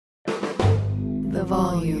the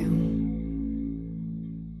volume.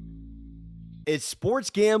 It's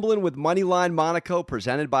Sports Gambling with Moneyline Monaco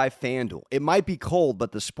presented by FanDuel. It might be cold,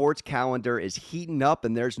 but the sports calendar is heating up,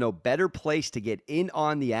 and there's no better place to get in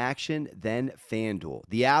on the action than FanDuel.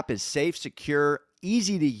 The app is safe, secure,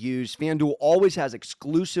 easy to use. FanDuel always has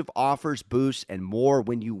exclusive offers, boosts, and more.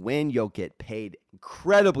 When you win, you'll get paid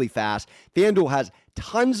incredibly fast. FanDuel has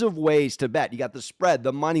tons of ways to bet. You got the spread,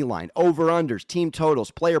 the money line, over-unders, team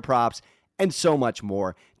totals, player props, and so much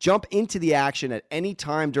more. Jump into the action at any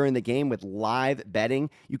time during the game with live betting.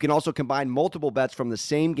 You can also combine multiple bets from the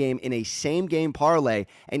same game in a same-game parlay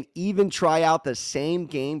and even try out the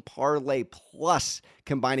same-game parlay plus,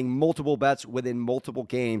 combining multiple bets within multiple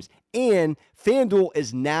games. And FanDuel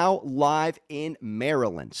is now live in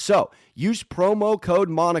Maryland. So use promo code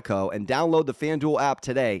Monaco and download the FanDuel app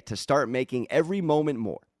today to start making every moment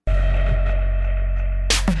more.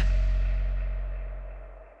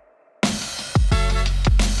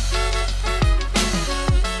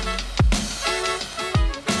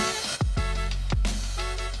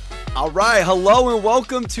 All right, hello and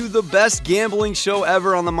welcome to the best gambling show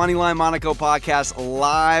ever on the Moneyline Monaco podcast,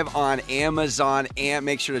 live on Amazon. And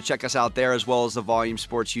make sure to check us out there as well as the Volume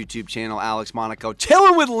Sports YouTube channel, Alex Monaco.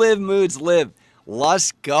 Chilling with Liv Moods. Liv,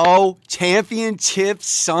 let's go. Championship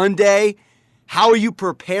Sunday. How are you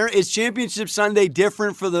preparing? Is Championship Sunday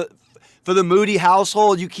different for the Moody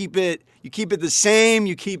household? You keep it the same.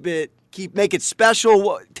 You make it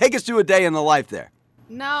special. Take us through a day in the life there.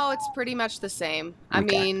 No, it's pretty much the same. I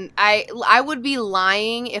mean, I would be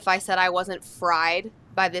lying if I said I wasn't fried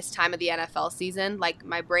by this time of the NFL season. Like,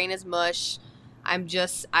 my brain is mush. I'm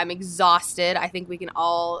exhausted. I think we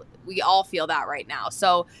all feel that right now.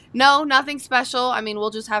 So, no, nothing special. I mean, we'll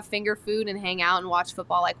just have finger food and hang out and watch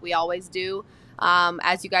football like we always do.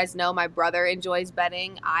 As you guys know, my brother enjoys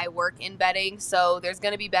betting. I work in betting. So there's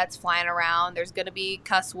going to be bets flying around. There's going to be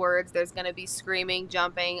cuss words. There's going to be screaming,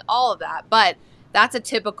 jumping, all of that. But that's a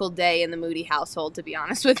typical day in the Moody household, to be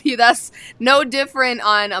honest with you. That's no different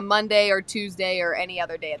on a Monday or Tuesday or any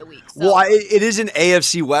other day of the week. So. Well, it is an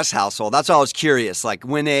AFC West household. That's why I was curious. Like,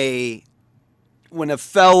 when a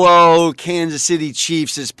fellow Kansas City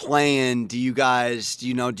Chiefs is playing,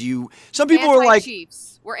 some people are like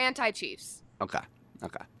Chiefs. We're anti-Chiefs. Okay. All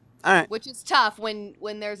right. Which is tough when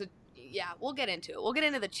there's we'll get into it. We'll get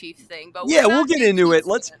into the Chiefs thing, but we'll get into it.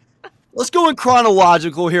 Let's go in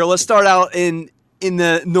chronological here. Let's start out in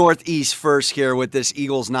the Northeast first here with this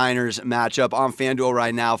Eagles-Niners matchup on FanDuel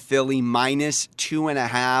right now. Philly minus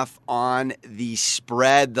 2.5 on the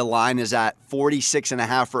spread. The line is at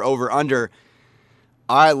 46.5 for over-under.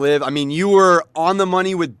 All right, Liv. I mean, you were on the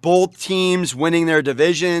money with both teams winning their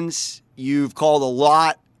divisions. You've called a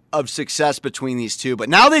lot of success between these two, but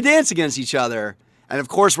now they dance against each other. And, of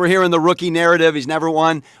course, we're hearing the rookie narrative.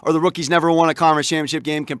 The rookie's never won a conference championship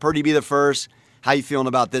game. Can Purdy be the first? How you feeling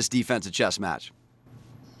about this defensive chess match?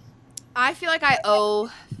 I feel like I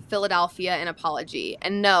owe Philadelphia an apology.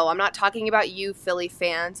 And no, I'm not talking about you, Philly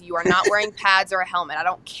fans. You are not wearing pads or a helmet. I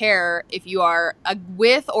don't care if you are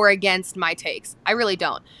with or against my takes. I really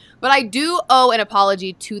don't. But I do owe an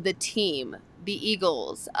apology to the team, the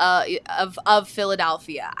Eagles of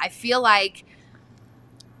Philadelphia. I feel like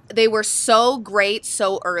they were so great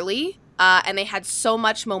so early, and they had so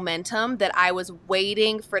much momentum that I was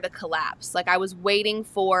waiting for the collapse. Like, I was waiting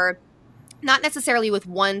for, not necessarily with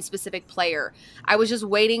one specific player, I was just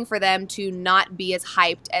waiting for them to not be as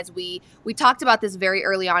hyped as we talked about this very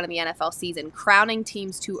early on in the NFL season, crowning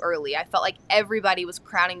teams too early. I felt like everybody was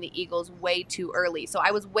crowning the Eagles way too early. So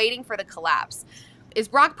I was waiting for the collapse. Is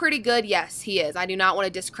Brock pretty good? Yes, he is. I do not want to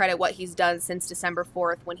discredit what he's done since December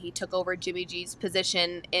 4th when he took over Jimmy G's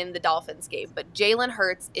position in the Dolphins game. But Jalen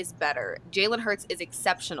Hurts is better. Jalen Hurts is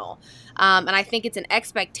exceptional. And I think it's an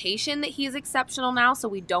expectation that he is exceptional now, so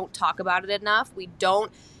we don't talk about it enough.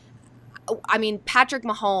 Patrick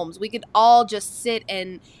Mahomes, we could all just sit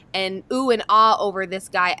and ooh and ah over this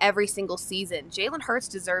guy every single season. Jalen Hurts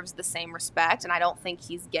deserves the same respect, and I don't think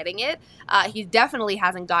he's getting it. He definitely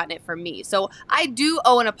hasn't gotten it from me. So I do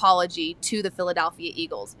owe an apology to the Philadelphia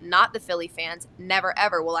Eagles, not the Philly fans. Never,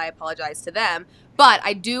 ever will I apologize to them. But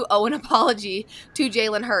I do owe an apology to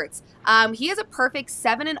Jalen Hurts. He is a perfect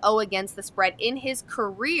 7-0 against the spread in his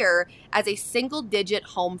career as a single-digit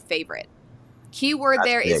home favorite. Keyword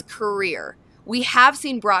there is career. We have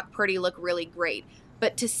seen Brock Purdy look really great,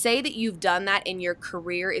 but to say that you've done that in your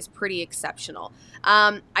career is pretty exceptional.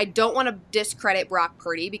 I don't want to discredit Brock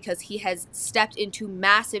Purdy because he has stepped into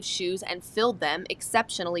massive shoes and filled them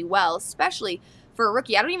exceptionally well, especially for a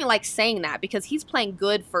rookie. I don't even like saying that because he's playing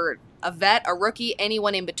good for a vet, a rookie,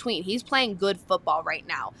 anyone in between. He's playing good football right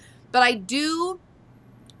now. But I do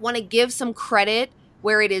want to give some credit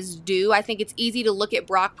where it is due. I think it's easy to look at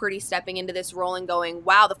Brock Purdy stepping into this role and going,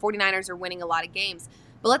 wow, the 49ers are winning a lot of games.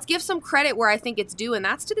 But let's give some credit where I think it's due, and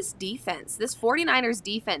that's to this defense. This 49ers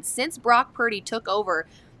defense, since Brock Purdy took over,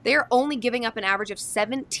 they're only giving up an average of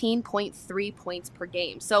 17.3 points per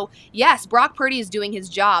game. So, yes, Brock Purdy is doing his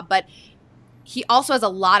job, but he also has a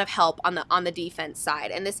lot of help on the defense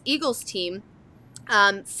side. And this Eagles team,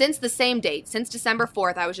 since the same date, since December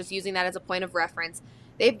 4th, I was just using that as a point of reference,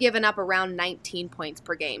 they've given up around 19 points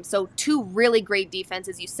per game. So two really great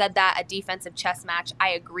defenses. You said that, a defensive chess match. I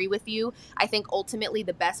agree with you. I think ultimately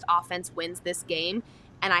the best offense wins this game.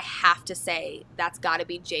 And I have to say, that's got to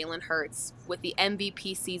be Jalen Hurts. With the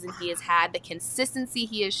MVP season he has had, the consistency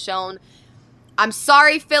he has shown. I'm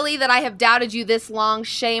sorry, Philly, that I have doubted you this long.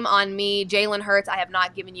 Shame on me. Jalen Hurts, I have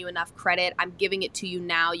not given you enough credit. I'm giving it to you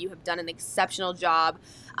now. You have done an exceptional job,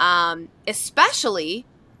 especially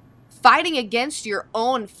fighting against your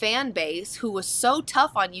own fan base who was so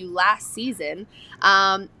tough on you last season.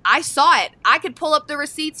 I saw it. I could pull up the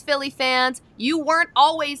receipts, Philly fans. You weren't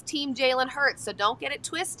always Team Jalen Hurts, so don't get it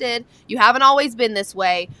twisted. You haven't always been this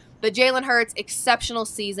way. But Jalen Hurts, exceptional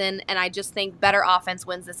season, and I just think better offense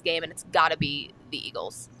wins this game, and it's got to be the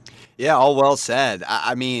Eagles. Yeah, all well said.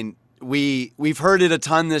 I mean, we've heard it a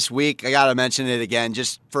ton this week. I got to mention it again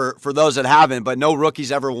just for those that haven't, but no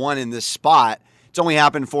rookie's ever won in this spot. It's only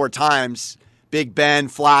happened 4 times. Big Ben,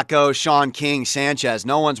 Flacco, Sean King, Sanchez.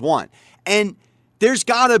 No one's won. And there's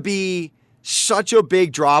got to be such a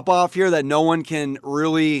big drop-off here that no one can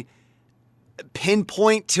really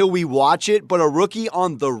pinpoint till we watch it. But a rookie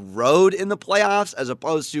on the road in the playoffs as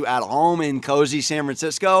opposed to at home in cozy San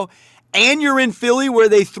Francisco, and you're in Philly where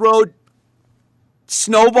they throw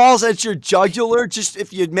snowballs at your jugular just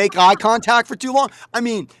if you make eye contact for too long. I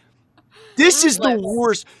mean, this is the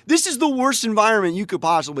worst. This is the worst environment you could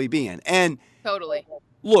possibly be in. And totally.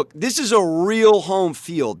 Look, this is a real home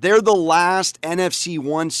field. They're the last NFC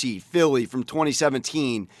 1 seed, Philly, from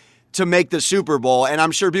 2017 to make the Super Bowl. And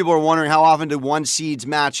I'm sure people are wondering how often do 1 seeds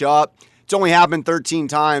match up. It's only happened 13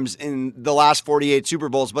 times in the last 48 Super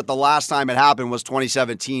Bowls, but the last time it happened was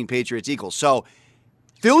 2017 Patriots-Eagles. So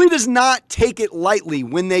Philly does not take it lightly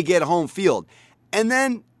when they get home field. And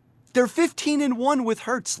then they're 15-1 with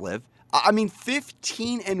Hurts, Liv. I mean,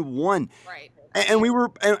 15-1. Right.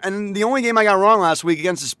 And the only game I got wrong last week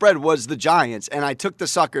against the spread was the Giants, and I took the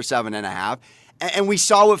sucker 7.5. And we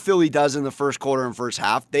saw what Philly does in the first quarter and first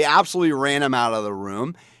half. They absolutely ran him out of the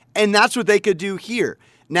room, and that's what they could do here.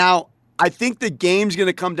 Now, I think the game's going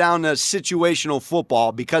to come down to situational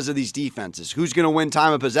football because of these defenses. Who's going to win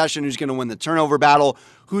time of possession? Who's going to win the turnover battle?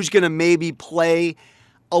 Who's going to maybe play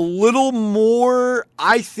a little more,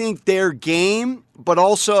 I think, their game, but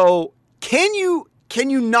also can you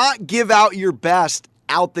not give out your best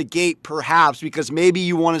out the gate perhaps because maybe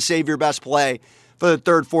you want to save your best play for the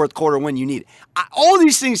third, fourth quarter when you need it. All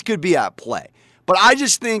these things could be at play, but I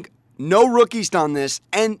just think no rookie's done this,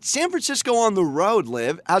 and San Francisco on the road,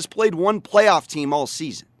 Liv, has played 1 playoff team all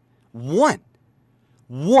season. One,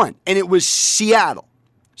 and it was Seattle.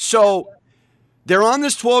 So they're on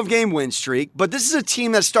this 12-game win streak, but this is a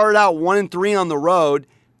team that started out 1-3 on the road,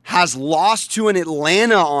 has lost to an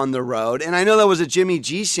Atlanta on the road, and I know that was a Jimmy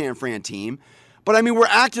G San Fran team, but I mean, we're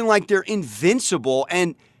acting like they're invincible,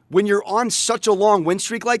 and when you're on such a long win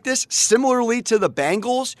streak like this, similarly to the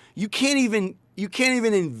Bengals, you can't even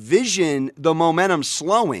envision the momentum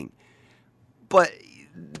slowing. But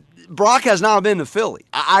Brock has not been to Philly.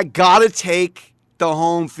 I got to take the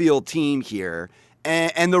home field team here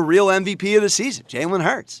and the real MVP of the season, Jalen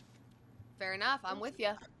Hurts. Fair enough. I'm with you.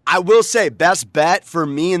 I will say best bet for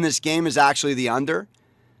me in this game is actually the under.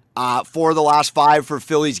 4 of the last 5 for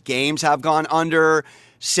Philly's games have gone under.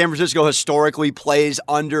 San Francisco historically plays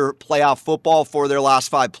under playoff football. 4 of their last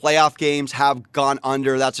 5 playoff games have gone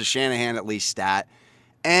under. That's a Shanahan at least stat.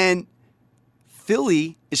 And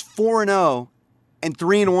Philly is 4-0 and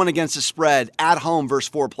 3-1 against the spread at home versus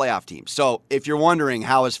 4 playoff teams. So if you're wondering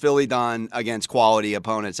how has Philly done against quality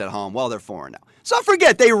opponents at home, well, they're 4-0. So don't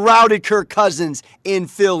forget, they routed Kirk Cousins in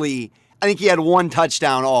Philly. I think he had 1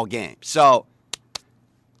 touchdown all game. So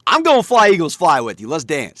I'm going fly, Eagles, fly with you. Let's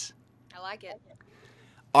dance. I like it.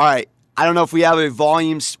 All right. I don't know if we have a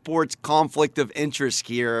volume sports conflict of interest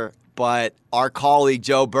here, but our colleague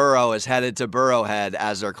Joe Burrow is headed to Burrowhead,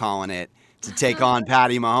 as they're calling it, to take on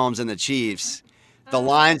Patty Mahomes and the Chiefs. The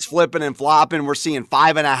line's flipping and flopping. We're seeing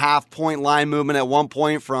 5.5-point line movement at one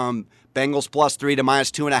point from Bengals +3 to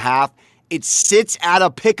 -2.5. It sits at a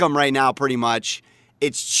pick'em right now, pretty much.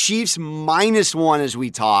 It's Chiefs -1 as we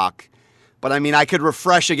talk. But, I mean, I could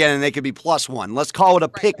refresh again and they could be +1. Let's call it a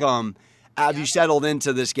pick'em. Have you settled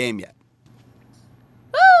into this game yet?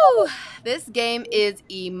 Woo! Woo! This game is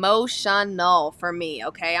emotional for me,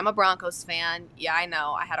 okay? I'm a Broncos fan. Yeah, I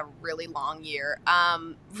know. I had a really long year.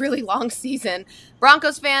 Really long season.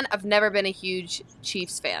 Broncos fan. I've never been a huge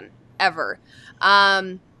Chiefs fan, ever.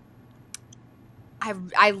 I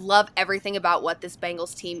love everything about what this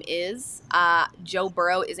Bengals team is. Joe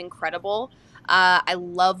Burrow is incredible. I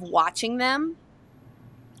love watching them.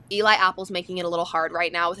 Eli Apple's making it a little hard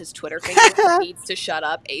right now with his Twitter finger. He needs to shut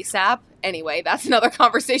up ASAP. Anyway, that's another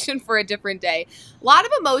conversation for a different day. A lot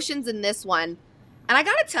of emotions in this one. And I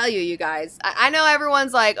got to tell you, you guys, I know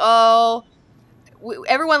everyone's like, oh,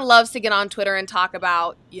 everyone loves to get on Twitter and talk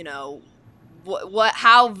about, you know,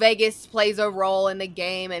 how Vegas plays a role in the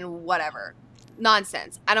game and whatever.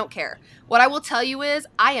 Nonsense. I don't care. What I will tell you is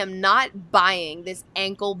I am not buying this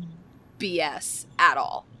ankle BS at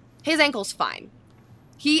all. His ankle's fine.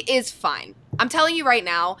 He is fine. I'm telling you right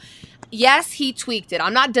now, yes, he tweaked it.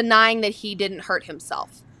 I'm not denying that he didn't hurt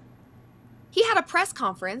himself. He had a press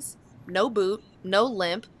conference, no boot, no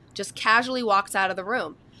limp, just casually walks out of the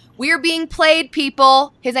room. We are being played,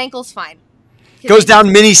 people. His ankle's fine. Goes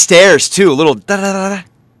down mini stairs, too. A little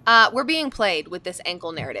da-da-da-da. We're being played with this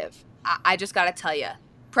ankle narrative. I just got to tell you.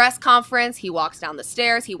 Press conference, he walks down the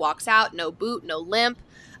stairs, he walks out, no boot, no limp.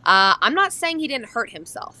 I'm not saying he didn't hurt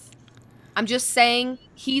himself. I'm just saying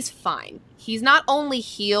he's fine. He's not only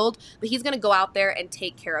healed, but he's going to go out there and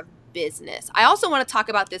take care of business. I also want to talk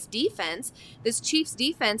about this defense, this Chiefs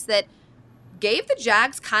defense that gave the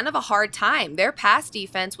Jags kind of a hard time. Their pass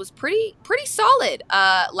defense was pretty solid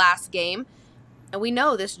last game. And we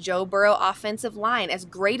know this Joe Burrow offensive line, as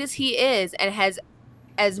great as he is and has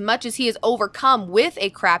as much as he has overcome with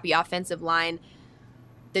a crappy offensive line,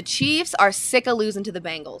 the Chiefs are sick of losing to the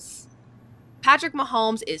Bengals. Patrick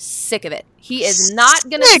Mahomes is sick of it. He is not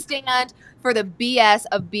going to stand for the BS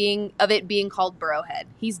of it being called Burrowhead.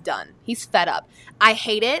 He's done. He's fed up. I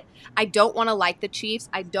hate it. I don't want to like the Chiefs.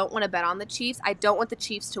 I don't want to bet on the Chiefs. I don't want the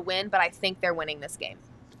Chiefs to win, but I think they're winning this game.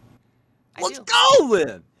 Let's go,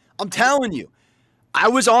 Liv. I'm telling you. I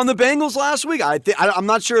was on the Bengals last week. I'm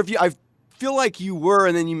not sure if you – I feel like you were,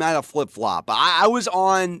 and then you might have flip-flopped. But I was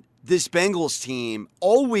on this Bengals team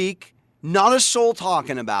all week, not a soul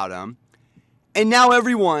talking about them. And now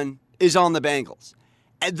everyone is on the Bengals.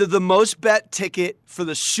 And the most bet ticket for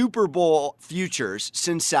the Super Bowl futures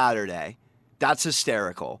since Saturday. That's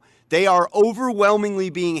hysterical. They are overwhelmingly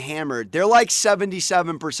being hammered. They're like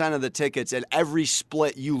 77% of the tickets at every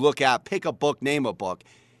split you look at. Pick a book, name a book.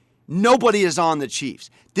 Nobody is on the Chiefs.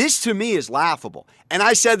 This, to me, is laughable. And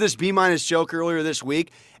I said this B- joke earlier this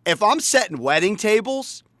week. If I'm setting wedding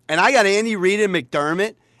tables and I got Andy Reid and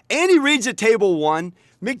McDermott, Andy Reid's at table 1.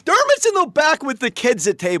 McDermott's in the back with the kids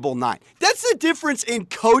at table 9. That's the difference in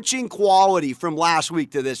coaching quality from last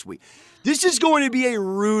week to this week. This is going to be a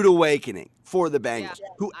rude awakening for the Bengals,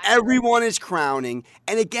 who everyone is crowning.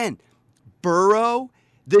 And again, Burrow,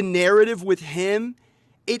 the narrative with him,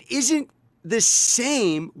 it isn't the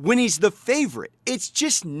same when he's the favorite. It's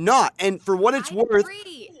just not. And for what it's worth.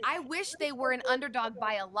 I wish they were an underdog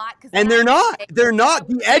by a lot. And they're not. They're not.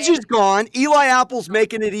 The edge is gone. Eli Apple's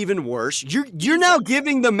making it even worse. You're now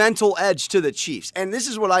giving the mental edge to the Chiefs. And this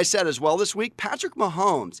is what I said as well this week. Patrick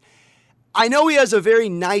Mahomes, I know he has a very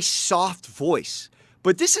nice, soft voice,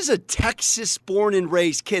 but this is a Texas-born and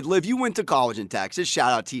raised kid. Liv, you went to college in Texas.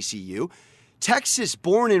 Shout out TCU.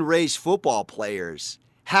 Texas-born and raised football players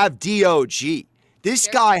have DOG. This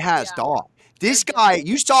guy has dog. This guy,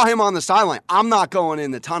 you saw him on the sideline. I'm not going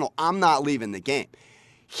in the tunnel. I'm not leaving the game.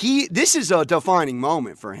 This is a defining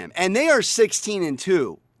moment for him. And they are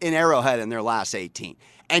 16-2 in Arrowhead in their last 18.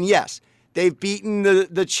 And yes, they've beaten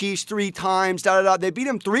the Chiefs 3 times. They beat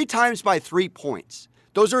them 3 times by 3 points.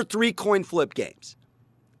 Those are 3 coin flip games.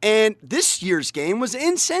 And this year's game was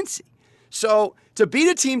in Cincy. So to beat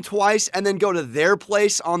a team twice and then go to their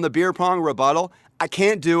place on the beer pong rebuttal, I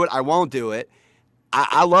can't do it. I won't do it.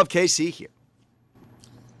 I love KC here.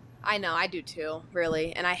 I know, I do too,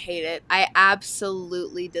 really, and I hate it. I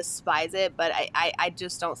absolutely despise it, but I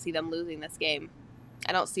just don't see them losing this game.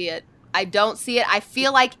 I don't see it. I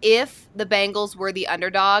feel like if the Bengals were the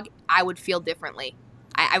underdog, I would feel differently.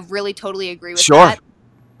 I really totally agree with that.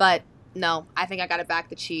 But no, I think I got to back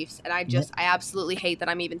the Chiefs, and I absolutely hate that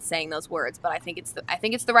I'm even saying those words, but I think it's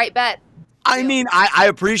the right bet. I mean, I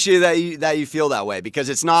appreciate that you feel that way because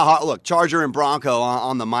it's not hard. Look, Charger and Bronco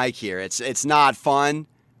on the mic here. It's not fun.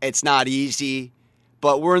 It's not easy,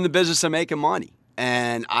 but we're in the business of making money.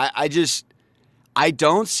 And I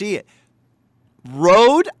don't see it.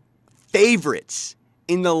 Road favorites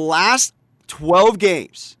in the last 12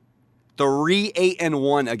 games,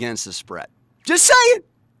 3-8-1 against the spread. Just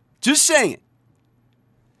saying.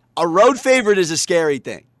 A road favorite is a scary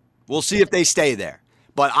thing. We'll see if they stay there.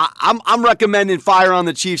 But I'm recommending fire on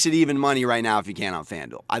the Chiefs at even money right now if you can on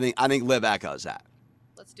FanDuel. I think Liv echoes that.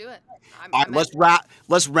 Let's do it. All right,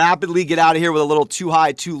 let's rapidly get out of here with a little too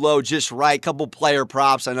high, too low, just right. Couple player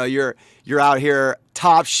props. I know you're out here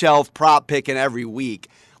top shelf prop picking every week.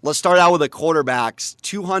 Let's start out with the quarterbacks.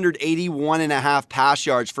 281.5 pass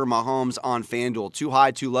yards for Mahomes on FanDuel. Too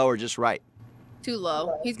high, too low, or just right? Too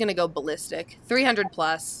low. He's gonna go ballistic. 300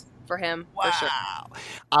 plus for him. Wow. For sure.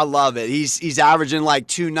 I love it. He's averaging like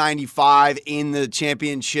 295 in the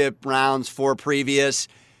championship rounds for previous.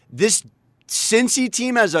 This Cincy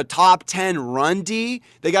team has a top 10 run D.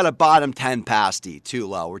 They got a bottom 10 pass D. Too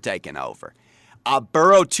low. We're taking over.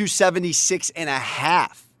 Burrow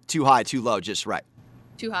 276.5. Too high, too low, just right.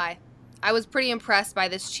 Too high. I was pretty impressed by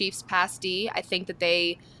this Chiefs pass D. I think that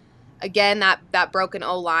they, again, that broken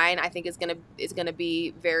O-line, I think is gonna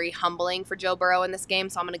be very humbling for Joe Burrow in this game.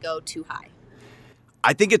 So I'm gonna go too high.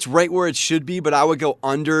 I think it's right where it should be, but I would go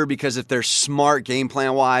under because if they're smart game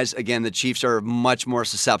plan wise, again, the Chiefs are much more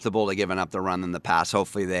susceptible to giving up the run than the pass.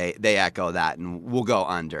 Hopefully they echo that, and we'll go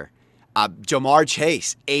under. Jamar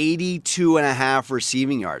Chase, 82.5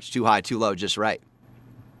 receiving yards. Too high, too low, just right.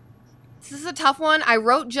 This is a tough one. I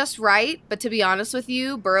wrote just right, but to be honest with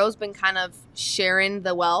you, Burrow's been kind of sharing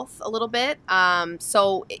the wealth a little bit.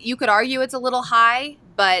 So you could argue it's a little high,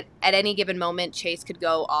 but at any given moment, Chase could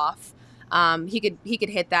go off. He could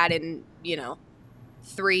hit that in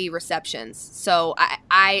 3 receptions. So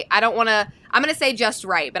I don't want to. I'm going to say just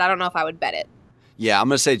right, but I don't know if I would bet it. Yeah, I'm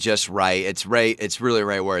going to say just right. It's right. It's really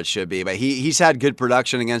right where it should be. But he's had good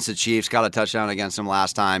production against the Chiefs. Got a touchdown against them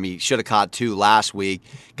last time. He should have caught 2 last week.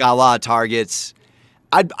 Got a lot of targets.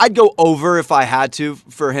 I'd go over if I had to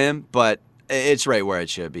for him, but it's right where it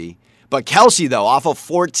should be. But Kelsey, though, off a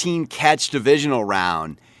 14-catch divisional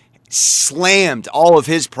round, slammed all of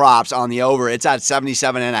his props on the over. It's at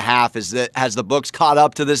 77.5. Has the books caught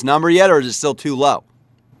up to this number yet, or is it still too low?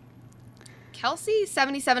 Kelsey,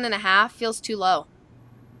 77.5 feels too low.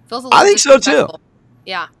 Feels a little I think so too.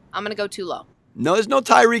 Yeah, I'm gonna go too low. No, there's no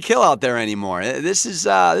Tyreek Hill out there anymore. This is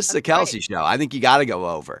a Kelsey show. I think you got to go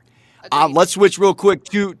over. Let's switch real quick.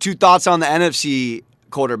 Two thoughts on the NFC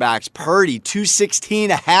quarterbacks. Purdy,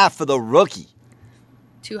 216.5 for the rookie.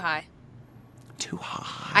 Too high. Too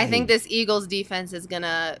high. I think this Eagles defense is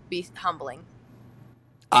gonna be humbling.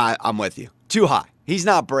 I'm with you. Too high. He's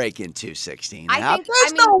not breaking 216.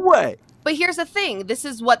 There's no way. But here's the thing. This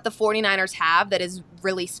is what the 49ers have that is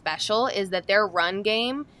really special, is that their run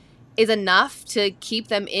game is enough to keep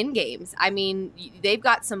them in games. I mean, they've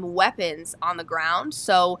got some weapons on the ground.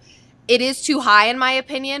 So it is too high in my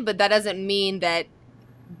opinion, but that doesn't mean that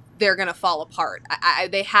they're going to fall apart.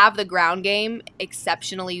 They have the ground game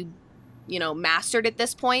exceptionally, mastered at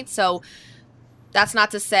this point. So that's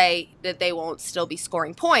not to say that they won't still be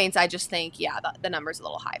scoring points. I just think, the number's a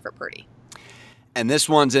little high for Purdy. And this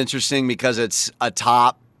one's interesting because it's a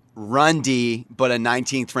top run D, but a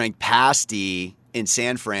 19th ranked pass D in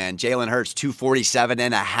San Fran. Jalen Hurts,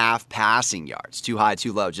 247.5 passing yards. Too high,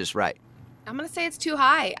 too low, just right. I'm going to say it's too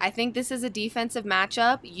high. I think this is a defensive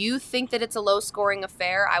matchup. You think that it's a low scoring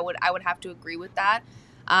affair. I would have to agree with that.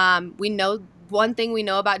 We know one thing we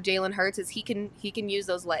know about Jalen Hurts is he can use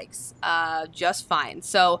those legs just fine.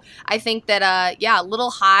 So I think that a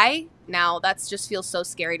little high. Now that just feels so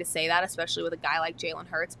scary to say that, especially with a guy like Jalen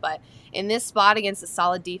Hurts. But in this spot against a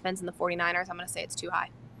solid defense in the 49ers, I'm going to say it's too high.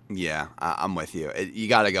 Yeah, I'm with you. You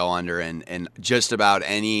got to go under, and just about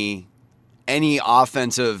any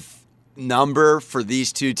offensive number for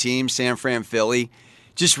these two teams, San Fran, Philly.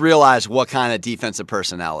 Just realize what kind of defensive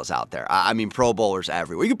personnel is out there. I mean, Pro Bowlers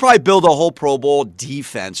everywhere. You could probably build a whole Pro Bowl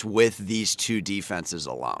defense with these two defenses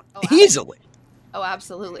alone. Easily. Oh,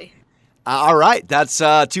 absolutely. All right. That's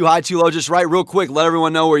too high, too low, just right. Real quick, let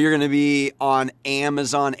everyone know where you're going to be on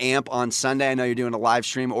Amazon AMP on Sunday. I know you're doing a live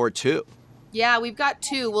stream or 2. Yeah, we've got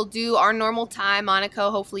 2. We'll do our normal time.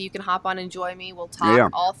 Monaco, hopefully you can hop on and join me. We'll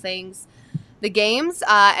talk all things the games,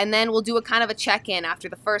 and then we'll do a kind of a check-in after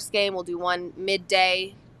the first game. We'll do one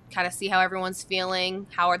midday, kind of see how everyone's feeling.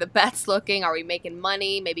 How are the bets looking? Are we making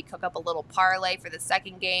money? Maybe cook up a little parlay for the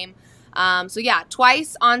second game.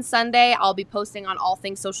 Twice on Sunday. I'll be posting on all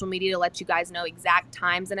things social media to let you guys know exact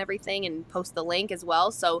times and everything, and post the link as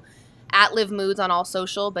well. So at Live Moods on all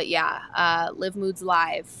social. But Live Moods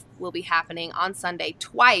Live will be happening on Sunday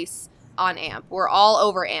twice on AMP. We're all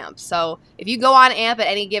over AMP. So if you go on AMP at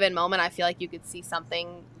any given moment, I feel like you could see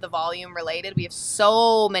something the volume related. We have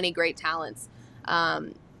so many great talents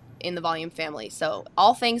in the volume family. So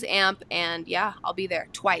all things AMP, and I'll be there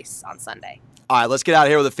twice on Sunday. All right, let's get out of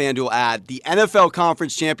here with a FanDuel ad. The NFL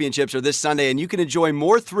Conference Championships are this Sunday, and you can enjoy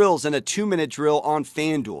more thrills than a 2-minute drill on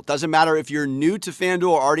FanDuel. Doesn't matter if you're new to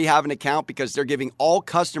FanDuel or already have an account, because they're giving all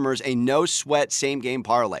customers a no-sweat same-game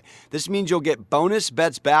parlay. This means you'll get bonus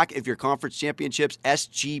bets back if your Conference Championships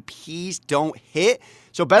SGPs don't hit.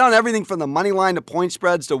 So bet on everything from the money line to point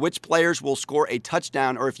spreads to which players will score a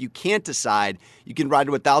touchdown, or if you can't decide, you can ride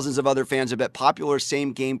with thousands of other fans and bet popular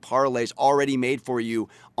same-game parlays already made for you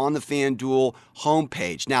on the FanDuel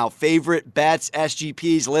homepage. Now, favorite bets,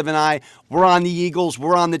 SGPs, Liv and I, we're on the Eagles,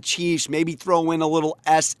 we're on the Chiefs, maybe throw in a little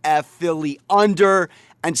SF Philly under,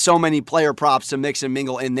 and so many player props to mix and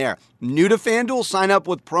mingle in there. New to FanDuel? Sign up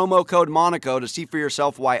with promo code Monaco to see for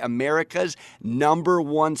yourself why America's #1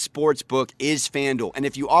 sportsbook is FanDuel. And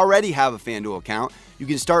if you already have a FanDuel account, you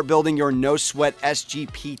can start building your no-sweat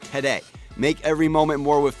SGP today. Make every moment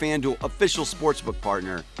more with FanDuel, official sportsbook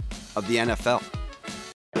partner of the NFL.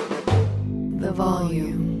 The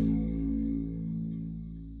volume.